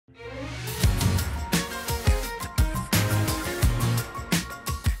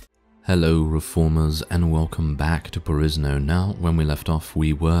Hello reformers and welcome back to Perisno. Now, when we left off,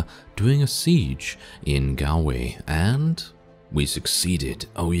 we were doing a siege in Galway and we succeeded.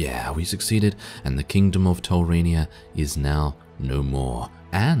 Oh yeah, we succeeded, and the Kingdom of Tolrania is now no more.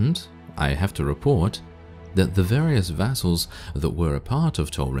 And I have to report that the various vassals that were a part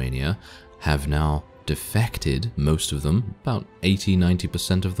of Tolrania have now defected. Most of them, about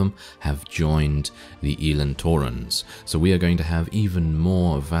 80-90% of them, have joined the Elan Torrens. So we are going to have even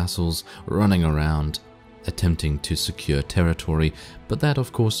more vassals running around attempting to secure territory, but that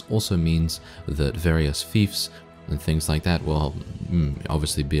of course also means that various fiefs and things like that will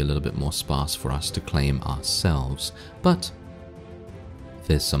obviously be a little bit more sparse for us to claim ourselves. But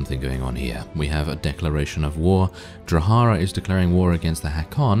there's something going on here. We have a declaration of war. Drahara is declaring war against the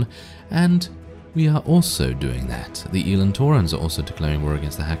Hakon, and we are also doing that. The Elan Torrens are also declaring war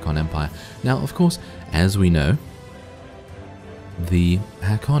against the Hakon Empire. Now, of course, as we know, the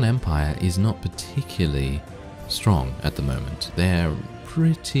Hakon Empire is not particularly strong at the moment. They're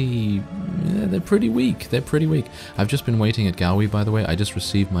pretty weak. They're pretty weak. I've just been waiting at Galway, by the way. I just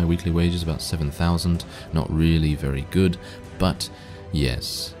received my weekly wages, about 7,000. Not really very good, but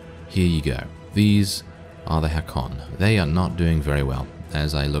yes, here you go. These are the Hakon. They are not doing very well,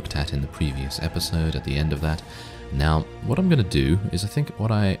 as I looked at in the previous episode at the end of that. Now, what I'm going to do is, I think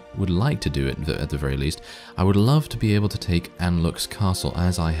what I would like to do at the very least, I would love to be able to take Anluk's castle,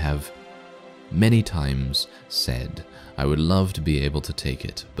 as I have many times said. I would love to be able to take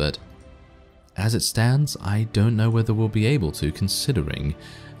it, but as it stands, I don't know whether we'll be able to, considering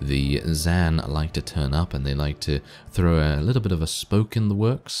the Zan like to turn up and they like to throw a little bit of a spoke in the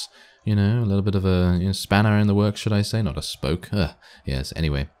works. You know, a little bit of a spanner in the works, should I say? Not a spoke. Yes,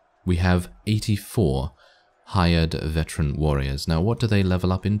 anyway. We have 84 hired veteran warriors. Now, what do they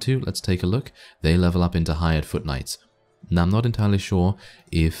level up into? Let's take a look. They level up into hired foot knights. Now, I'm not entirely sure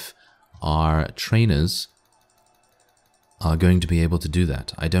if our trainers are going to be able to do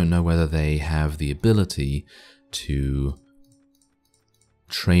that. I don't know whether they have the ability to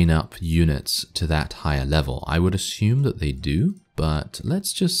train up units to that higher level. I would assume that they do, but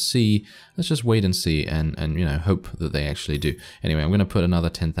let's just see, let's just wait and see and you know, hope that they actually do. Anyway, I'm going to put another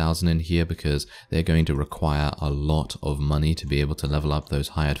 10,000 in here because they're going to require a lot of money to be able to level up those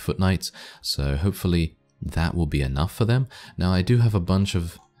hired foot knights, so hopefully that will be enough for them. Now, I do have a bunch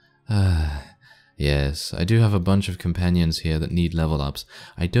of yes, I do have a bunch of companions here that need level ups.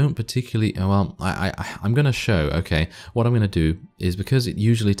 I don't particularly, well, I'm going to show, okay, what I'm going to do is, because it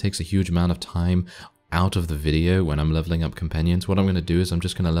usually takes a huge amount of time out of the video when I'm leveling up companions, what I'm going to do is I'm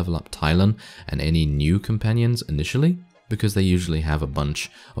just going to level up Tylan and any new companions initially, because they usually have a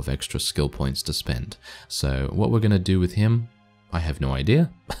bunch of extra skill points to spend. So what we're going to do with him, I have no idea,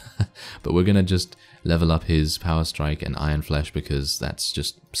 but we're going to just level up his Power Strike and Iron Flesh, because that's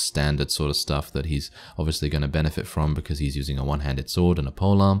just standard sort of stuff that he's obviously going to benefit from, because he's using a one-handed sword and a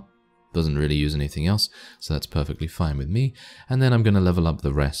polearm. Doesn't really use anything else, so that's perfectly fine with me. And then I'm going to level up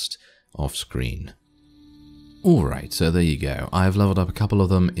the rest off screen. Alright, so there you go. I've leveled up a couple of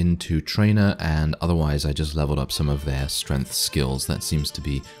them into trainer, and otherwise I just leveled up some of their strength skills. That seems to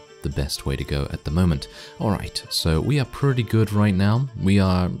be the best way to go at the moment. Alright, so we are pretty good right now. We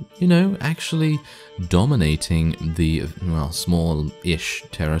are, you know, actually dominating the, well, small-ish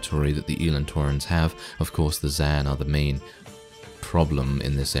territory that the Elan Torrens have. Of course, the Zan are the main problem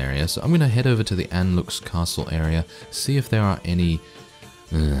in this area. So I'm going to head over to the Anluk's castle area, see if there are any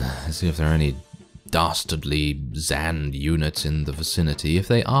dastardly Zan units in the vicinity. If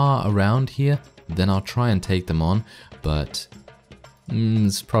they are around here, then I'll try and take them on, but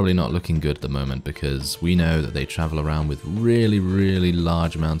it's probably not looking good at the moment, because we know that they travel around with really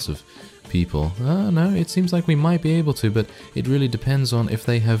large amounts of people. No, it seems like we might be able to, but it really depends on if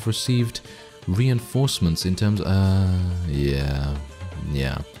they have received reinforcements in terms yeah.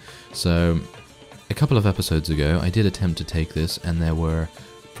 So a couple of episodes ago I did attempt to take this, and there were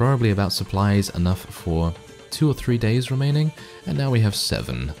probably about supplies enough for 2 or 3 days remaining, and now we have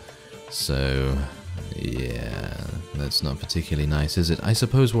 7. So yeah, that's not particularly nice, is it? I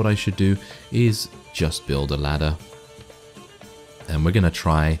suppose what I should do is just build a ladder, and we're gonna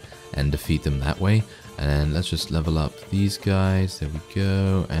try and defeat them that way. And let's just level up these guys. There we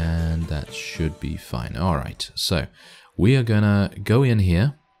go, and that should be fine. Alright, so we are gonna go in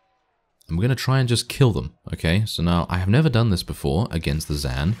here, and we're going to try and just kill them, okay? So now, I have never done this before against the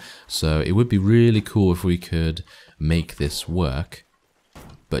Zan, so it would be really cool if we could make this work.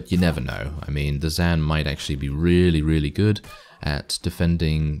 But you never know. I mean, the Zan might actually be really good, at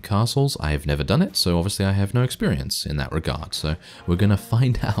defending castles. I have never done it, so obviously I have no experience in that regard. So we're going to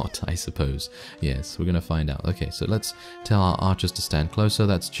find out, I suppose. Yes, we're going to find out. Okay, so let's tell our archers to stand closer.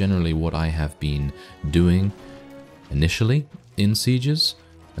 That's generally what I have been doing initially in sieges,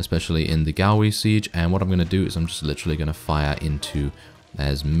 especially in the Galway siege. And what I'm going to do is I'm just literally going to fire into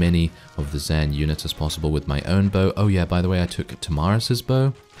as many of the Zan units as possible with my own bow. Oh yeah, by the way, I took Tamaris's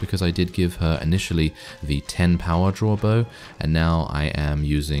bow because I did give her initially the 10 power draw bow, and now I am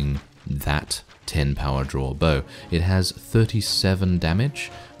using that 10 power draw bow. It has 37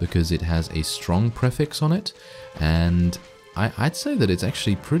 damage because it has a strong prefix on it, and I'd say that it's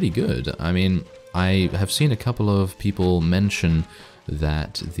actually pretty good. I mean, I have seen a couple of people mention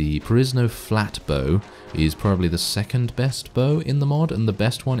that the Perisno flat bow is probably the second best bow in the mod, and the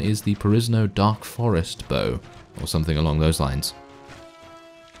best one is the Perisno dark forest bow, or something along those lines.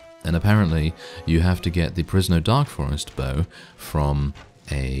 And apparently you have to get the Perisno dark forest bow from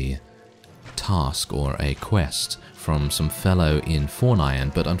a task or a quest from some fellow in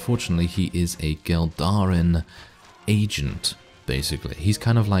Fornyan, but unfortunately he is a Geldarin agent, basically. He's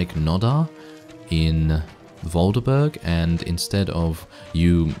kind of like Nodar in Volderberg, and instead of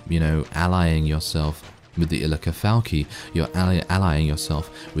you know, allying yourself with the Ilakafalki, you're allying yourself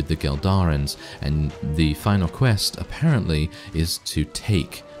with the Geldarins, and the final quest apparently is to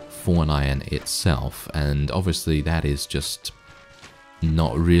take Fornyan itself, and obviously that is just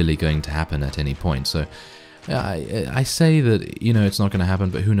not really going to happen at any point. So I say that, you know, it's not going to happen,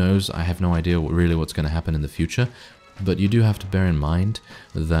 but who knows? I have no idea really what's going to happen in the future. But you do have to bear in mind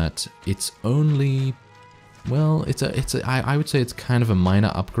that it's only, well, I would say it's kind of a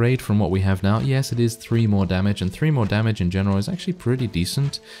minor upgrade from what we have now. Yes, it is 3 more damage, and 3 more damage in general is actually pretty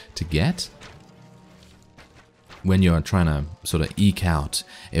decent to get when you're trying to sort of eke out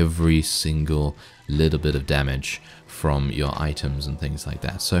every single little bit of damage from your items and things like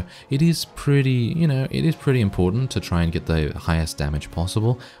that. So it is pretty, you know, it is pretty important to try and get the highest damage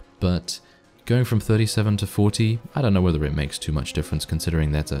possible, but going from 37 to 40, I don't know whether it makes too much difference,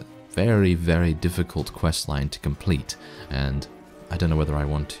 considering that's a very, very difficult quest line to complete, and I don't know whether I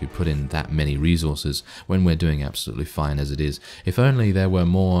want to put in that many resources when we're doing absolutely fine as it is. If only there were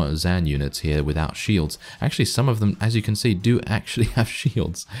more Zan units here without shields. Actually, some of them, as you can see, do actually have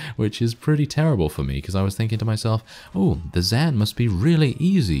shields, which is pretty terrible for me, because I was thinking to myself, oh, the Zan must be really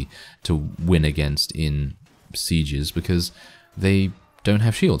easy to win against in sieges, because they don't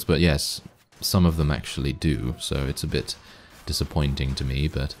have shields. But yes, some of them actually do, so it's a bit disappointing to me.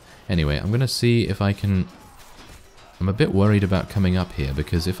 But anyway, I'm going to see if I can... I'm a bit worried about coming up here,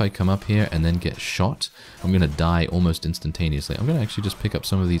 because if I come up here and then get shot, I'm going to die almost instantaneously. I'm going to actually just pick up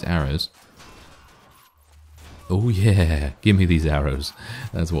some of these arrows. Oh yeah, give me these arrows.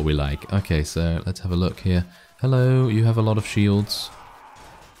 That's what we like. Okay, so let's have a look here. Hello, you have a lot of shields.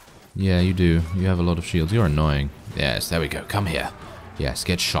 Yeah, you do. You have a lot of shields. You're annoying. Yes, there we go. Come here. Yes,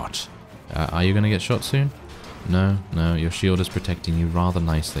 get shot. Are you going to get shot soon? No, no, your shield is protecting you rather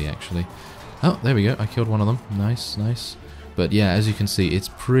nicely, actually. Oh, there we go. I killed one of them. Nice, nice. But yeah, as you can see, it's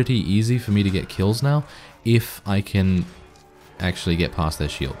pretty easy for me to get kills now if I can actually get past their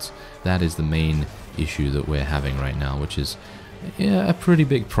shields. That is the main issue that we're having right now, which is, yeah, a pretty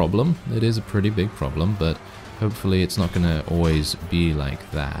big problem. It is a pretty big problem, but hopefully it's not going to always be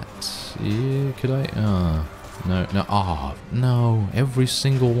like that. Yeah, could I? No, no. Oh, no. Every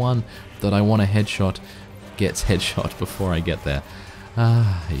single one that I want a headshot gets headshot before I get there.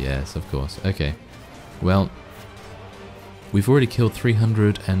 Ah, yes, of course. Okay. Well, we've already killed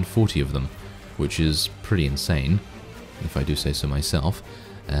 340 of them, which is pretty insane, if I do say so myself.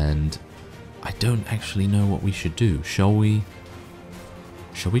 And I don't actually know what we should do. Shall we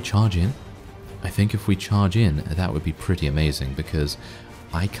charge in? I think if we charge in, that would be pretty amazing, because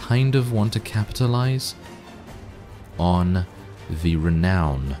I kind of want to capitalize on the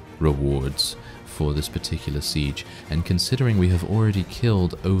renown rewards for this particular siege, and considering we have already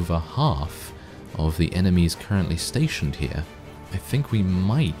killed over half of the enemies currently stationed here, I think we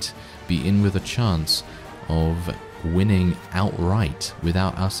might be in with a chance of winning outright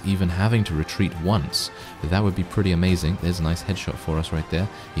without us even having to retreat once. That would be pretty amazing. There's a nice headshot for us right there.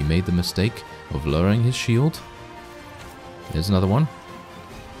 He made the mistake of lowering his shield. There's another one.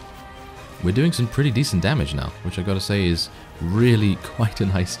 We're doing some pretty decent damage now, which I gotta say is really quite a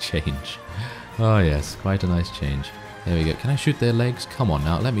nice change. Oh yes, quite a nice change. There we go. Can I shoot their legs? Come on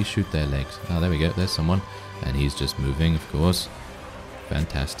now, let me shoot their legs. Oh, there we go. There's someone. And he's just moving, of course.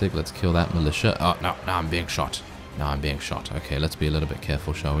 Fantastic. Let's kill that militia. Oh, no, no, I'm being shot. No, I'm being shot. Okay, let's be a little bit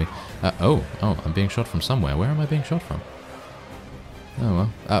careful, shall we? Oh, I'm being shot from somewhere. Where am I being shot from? Oh,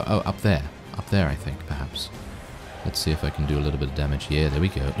 well. Oh, up there. Up there, I think, perhaps. Let's see if I can do a little bit of damage. Yeah, there we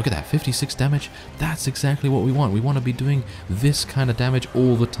go. Look at that, 56 damage. That's exactly what we want. We want to be doing this kind of damage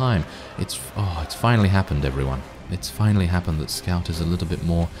all the time. It's finally happened, everyone. It's finally happened that Scout is a little bit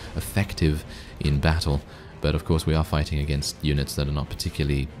more effective in battle. But of course we are fighting against units that are not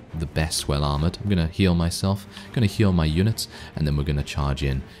particularly the best well armored. I'm going to heal myself, going to heal my units, and then we're going to charge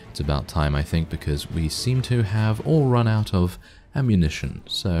in. It's about time, I think, because we seem to have all run out of ammunition.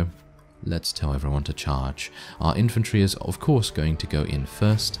 So let's tell everyone to charge. Our infantry is of course going to go in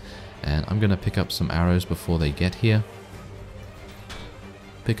first, and I'm going to pick up some arrows before they get here.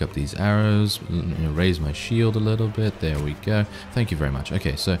 Pick up these arrows, raise my shield a little bit. There we go. Thank you very much.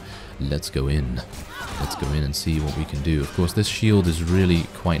 Okay, so let's go in. Let's go in and see what we can do. Of course, this shield is really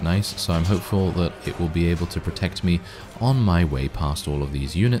quite nice, so I'm hopeful that it will be able to protect me on my way past all of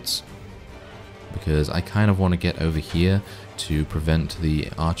these units, because I kind of want to get over here to prevent the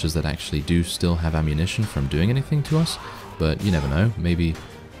archers that actually do still have ammunition from doing anything to us. But you never know. Maybe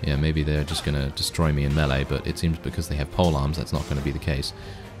they're just going to destroy me in melee, but it seems because they have pole arms, that's not going to be the case.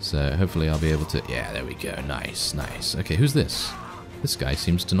 So hopefully I'll be able to... Yeah, there we go. Nice, nice. Okay, who's this? This guy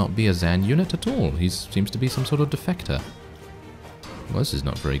seems to not be a Zan unit at all. He seems to be some sort of defector. Well, this is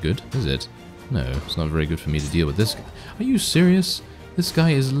not very good, is it? No, it's not very good for me to deal with this guy. Are you serious? This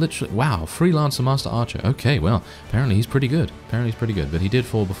guy is literally... Wow, Freelancer Master Archer. Okay, well, apparently he's pretty good. Apparently he's pretty good, but he did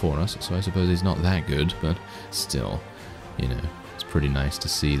fall before us, so I suppose he's not that good, but still, you know... Pretty nice to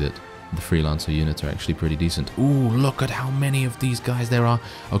see that the freelancer units are actually pretty decent. Ooh, look at how many of these guys there are.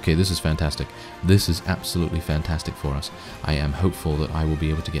 Okay, this is fantastic. This is absolutely fantastic for us. I am hopeful that I will be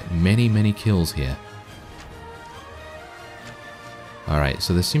able to get many, many kills here. Alright,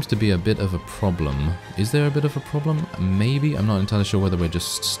 so there seems to be a bit of a problem. Is there a bit of a problem? Maybe. I'm not entirely sure whether we're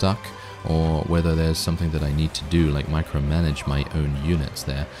just stuck or whether there's something that I need to do, like micromanage my own units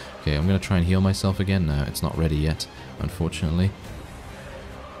there. Okay, I'm going to try and heal myself again. No, it's not ready yet, unfortunately.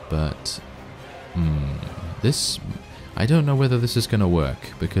 But, this, I don't know whether this is going to work,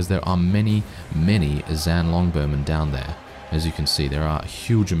 because there are many, many Zan longbowmen down there. As you can see, there are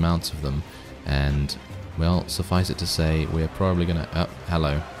huge amounts of them, and, well, suffice it to say, we're probably going to... Oh,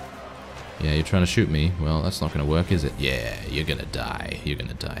 hello. Yeah, you're trying to shoot me. Well, that's not going to work, is it? Yeah, you're going to die. You're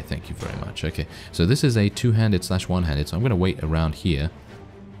going to die. Thank you very much. Okay, so this is a two-handed / one-handed, so I'm going to wait around here.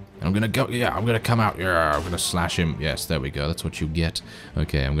 I'm gonna go, yeah, I'm gonna come out, yeah, I'm gonna slash him. Yes, there we go, that's what you get.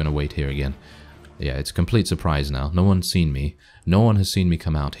 Okay, I'm gonna wait here again. Yeah, it's a complete surprise now. No one's seen me. No one has seen me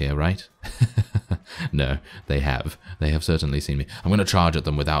come out here, right? No, they have. They have certainly seen me. I'm gonna charge at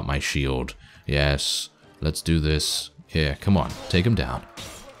them without my shield. Yes, let's do this. Here, come on, take him down.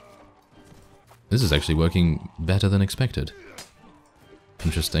 This is actually working better than expected.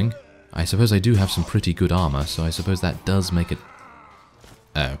 Interesting. I suppose I do have some pretty good armor, so I suppose that does make it...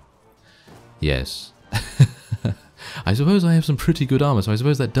 Oh. Yes. I suppose I have some pretty good armor, so I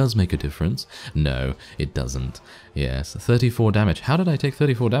suppose that does make a difference. No, it doesn't. Yes, 34 damage. How did I take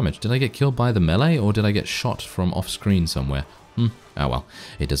 34 damage? Did I get killed by the melee, or did I get shot from off-screen somewhere? Oh well,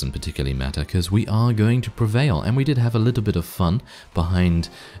 it doesn't particularly matter, because we are going to prevail, and we did have a little bit of fun behind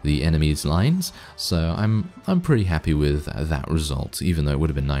the enemy's lines, so I'm pretty happy with that result, even though it would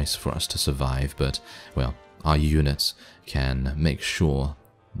have been nice for us to survive, but, well, our units can make sure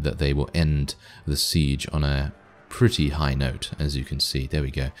that they will end the siege on a pretty high note, as you can see. There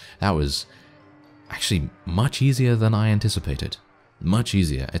we go. That was actually much easier than I anticipated. Much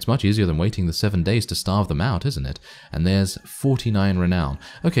easier. It's much easier than waiting the 7 days to starve them out, isn't it? And there's 49 renown.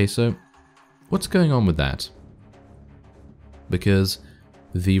 Okay, so what's going on with that? Because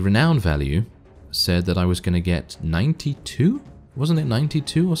the renown value said that I was going to get 92? Wasn't it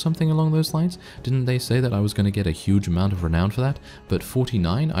 92 or something along those lines? Didn't they say that I was going to get a huge amount of renown for that? But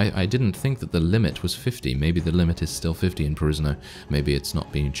 49? I didn't think that the limit was 50. Maybe the limit is still 50 in Perisno. Maybe it's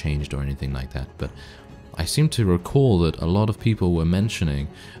not being changed or anything like that. But I seem to recall that a lot of people were mentioning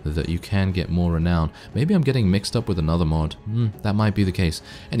that you can get more renown. Maybe I'm getting mixed up with another mod. That might be the case.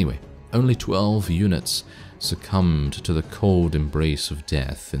 Anyway, only 12 units succumbed to the cold embrace of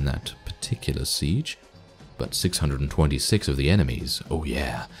death in that particular siege. But 626 of the enemies, oh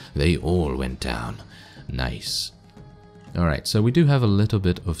yeah, they all went down. Nice. Alright, so we do have a little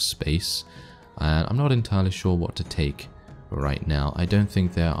bit of space, and I'm not entirely sure what to take right now. I don't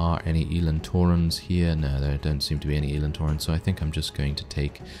think there are any Elantorans here. No, there don't seem to be any Elantorans, so I think I'm just going to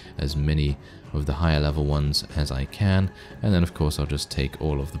take as many of the higher level ones as I can, and then of course I'll just take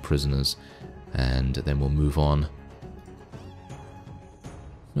all of the prisoners, and then we'll move on.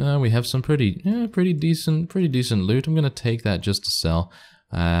 We have some pretty decent loot. I'm going to take that just to sell.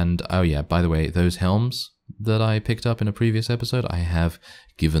 And, oh yeah, by the way, those helms that I picked up in a previous episode, I have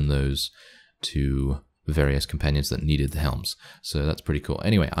given those to various companions that needed the helms. So that's pretty cool.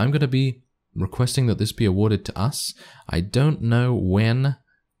 Anyway, I'm going to be requesting that this be awarded to us. I don't know when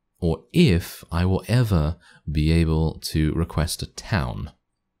or if I will ever be able to request a town.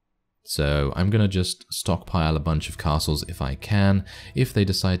 So I'm going to just stockpile a bunch of castles if I can. If they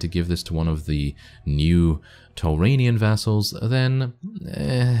decide to give this to one of the new Tauranian vassals, then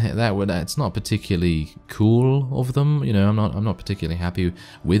that's not particularly cool of them. You know, I'm not particularly happy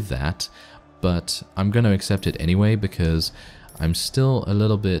with that, but I'm going to accept it anyway because I'm still a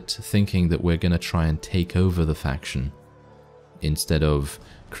little bit thinking that we're going to try and take over the faction instead of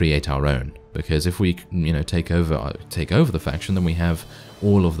create our own. Because if we, you know, take over the faction, then we have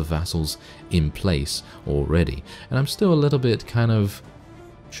all of the vassals in place already. And I'm still a little bit kind of,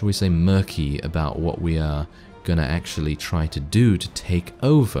 shall we say, murky about what we are going to actually try to do to take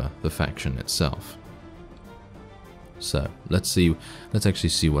over the faction itself. So let's actually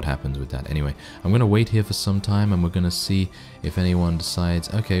see what happens with that. Anyway, I'm going to wait here for some time, and we're going to see if anyone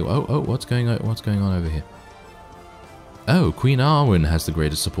decides. Okay, oh, what's going on over here? Oh, Queen Arwen has the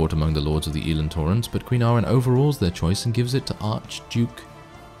greatest support among the lords of the Elan Torrents, but Queen Arwen overrules their choice and gives it to Archduke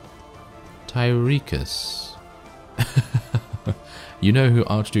Tyreicus. You know who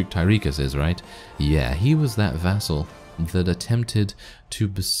Archduke Tyreicus is, right? Yeah, he was that vassal that attempted to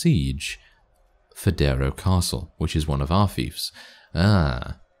besiege Federo Castle, which is one of our fiefs.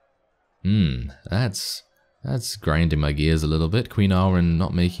 That's grinding my gears a little bit. Queen Arwen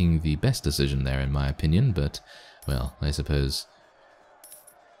not making the best decision there, in my opinion, but, well, I suppose,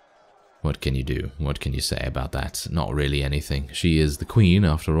 what can you do? What can you say about that? Not really anything. She is the queen,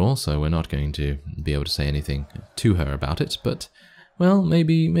 after all, so we're not going to be able to say anything to her about it, but, well,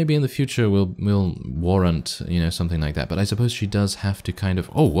 maybe in the future we'll warrant, you know, something like that. But I suppose she does have to kind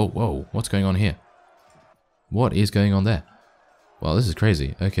of... Oh, whoa, what's going on here? What is going on there? Well, this is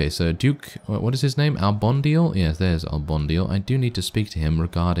crazy. Okay, so Duke, what is his name? Albondiel? Yes, there's Albondiel. I do need to speak to him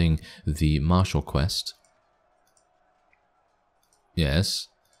regarding the martial quest. Yes.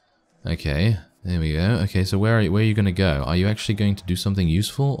 Okay, there we go. Okay, so where are you going to go? Are you actually going to do something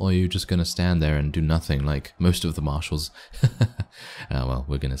useful, or are you just going to stand there and do nothing like most of the marshals? Well,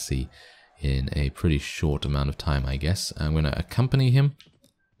 we're going to see in a pretty short amount of time, I guess. I'm going to accompany him.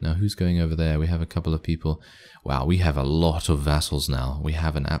 Now, who's going over there? We have a couple of people. Wow, we have a lot of vassals now. We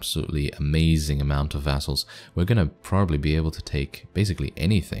have an absolutely amazing amount of vassals. We're going to probably be able to take basically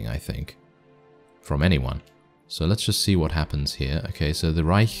anything, I think, from anyone. So let's just see what happens here. Okay, so the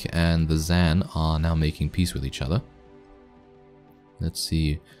Reich and the Zan are now making peace with each other. Let's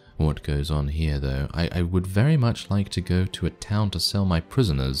see what goes on here, though. I would very much like to go to a town to sell my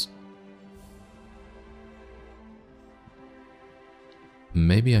prisoners.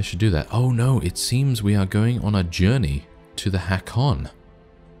 Maybe I should do that. Oh no, it seems we are going on a journey to the Hakon.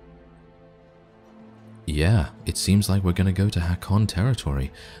 Yeah, it seems like we're going to go to Hakon territory.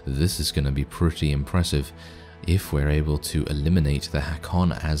 This is going to be pretty impressive. If we're able to eliminate the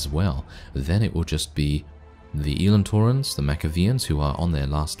Hakon as well, then it will just be the Elan Torrents, the Machiavians, who are on their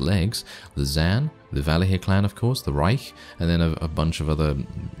last legs, the Zan, the Valahir clan, of course, the Reich, and then a bunch of other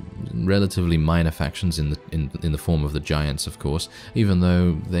relatively minor factions in the form of the Giants, of course. Even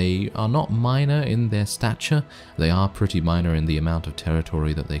though they are not minor in their stature, they are pretty minor in the amount of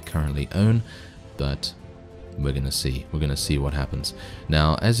territory that they currently own, but we're going to see. We're going to see what happens.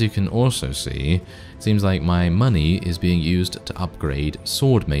 Now, as you can also see, it seems like my money is being used to upgrade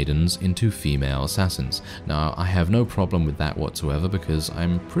sword maidens into female assassins. Now, I have no problem with that whatsoever because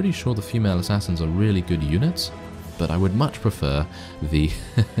I'm pretty sure the female assassins are really good units, but I would much prefer the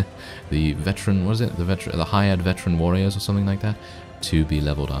the veteran, what is it? The hired veteran warriors or something like that to be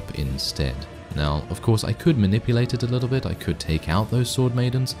leveled up instead. Now, of course, I could manipulate it a little bit. I could take out those sword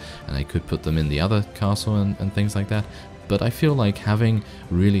maidens, and I could put them in the other castle and things like that. But I feel like having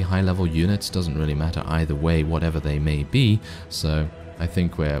really high-level units doesn't really matter either way, whatever they may be. So I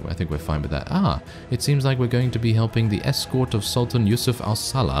think we're fine with that. Ah, it seems like we're going to be helping the escort of Sultan Yusuf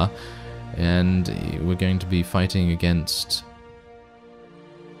al-Salah, and we're going to be fighting against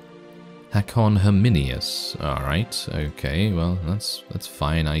Hakon Herminius. All right, okay, well that's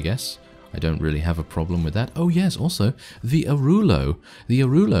fine, I guess. I don't really have a problem with that. Oh yes, also, the Arulo. The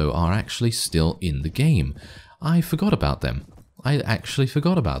Arulo are actually still in the game. I forgot about them. I actually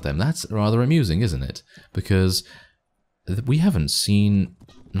forgot about them. That's rather amusing, isn't it? Because we haven't seen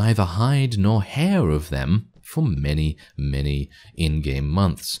neither hide nor hair of them for many, many in-game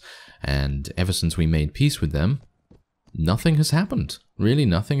months. And ever since we made peace with them, nothing has happened. Really,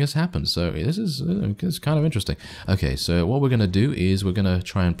 nothing has happened. So this is kind of interesting. Okay, so what we're going to do is we're going to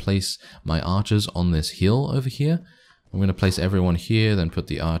try and place my archers on this hill over here. I'm going to place everyone here, then put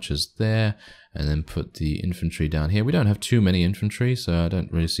the archers there, and then put the infantry down here. We don't have too many infantry, so I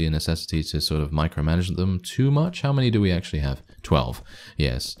don't really see a necessity to sort of micromanage them too much. How many do we actually have? 12.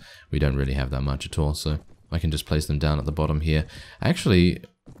 Yes, we don't really have that much at all, so I can just place them down at the bottom here. Actually,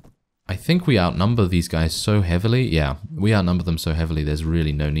 I think we outnumber these guys so heavily. Yeah, we outnumber them so heavily, there's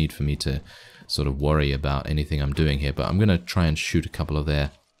really no need for me to sort of worry about anything I'm doing here. But I'm going to try and shoot a couple of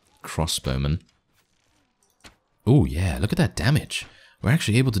their crossbowmen. Oh, yeah, look at that damage. We're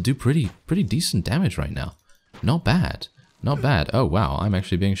actually able to do pretty decent damage right now. Not bad. Not bad. Oh, wow, I'm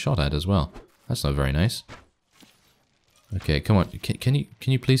actually being shot at as well. That's not very nice. Okay, come on. Can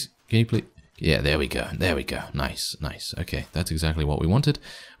you please... Yeah, there we go. There we go. Nice, nice. Okay, that's exactly what we wanted.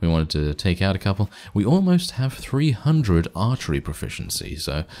 We wanted to take out a couple. We almost have 300 archery proficiency,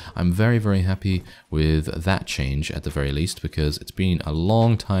 so I'm very, very happy with that change at the very least, because it's been a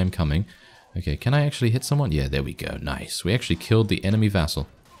long time coming. Okay, can I actually hit someone? Yeah, there we go. Nice. We actually killed the enemy vassal.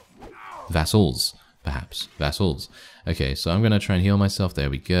 Vassals, perhaps. Vassals. Okay, so I'm going to try and heal myself. There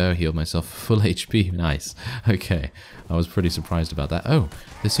we go. Healed myself full HP. Nice. Okay, I was pretty surprised about that. Oh,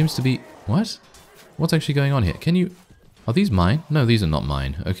 there seems to be... What? What's actually going on here? Can you... Are these mine? No, these are not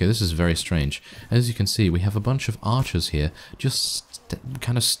mine. Okay, this is very strange. As you can see, we have a bunch of archers here just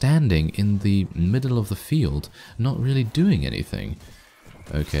kind of standing in the middle of the field, not really doing anything.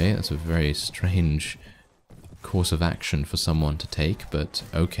 Okay, that's a very strange course of action for someone to take, but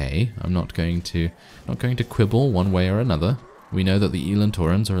okay, I'm not going to quibble one way or another. We know that the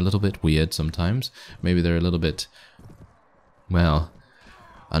Elantorans are a little bit weird sometimes. Maybe they're a little bit, well,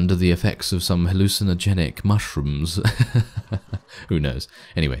 under the effects of some hallucinogenic mushrooms. Who knows?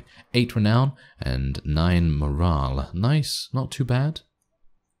 Anyway, 8 renown and 9 morale. Nice, not too bad.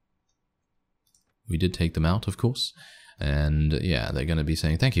 We did take them out, of course. And yeah, they're going to be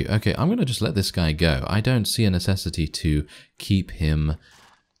saying thank you. Okay, I'm going to just let this guy go. I don't see a necessity to keep him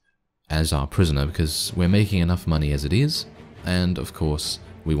as our prisoner because we're making enough money as it is. And of course,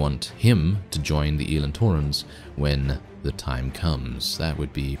 we want him to join the Elantorans when the time comes. That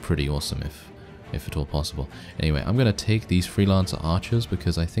would be pretty awesome if at all possible. Anyway, I'm going to take these freelancer archers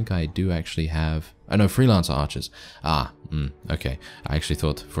because I think I do actually have... Oh no, freelancer archers. Okay. I actually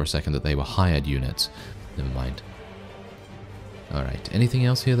thought for a second that they were hired units. Never mind. Alright, anything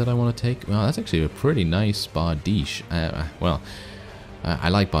else here that I want to take? Well, that's actually a pretty nice bardiche. I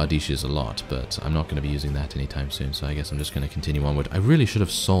like bardishes a lot, but I'm not going to be using that anytime soon, so I guess I'm just going to continue onward. I really should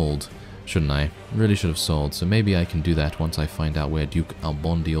have sold, shouldn't I? Really should have sold, so maybe I can do that once I find out where Duke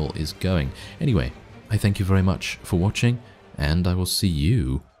Albondiel is going. Anyway, I thank you very much for watching, and I will see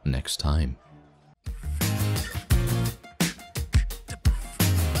you next time.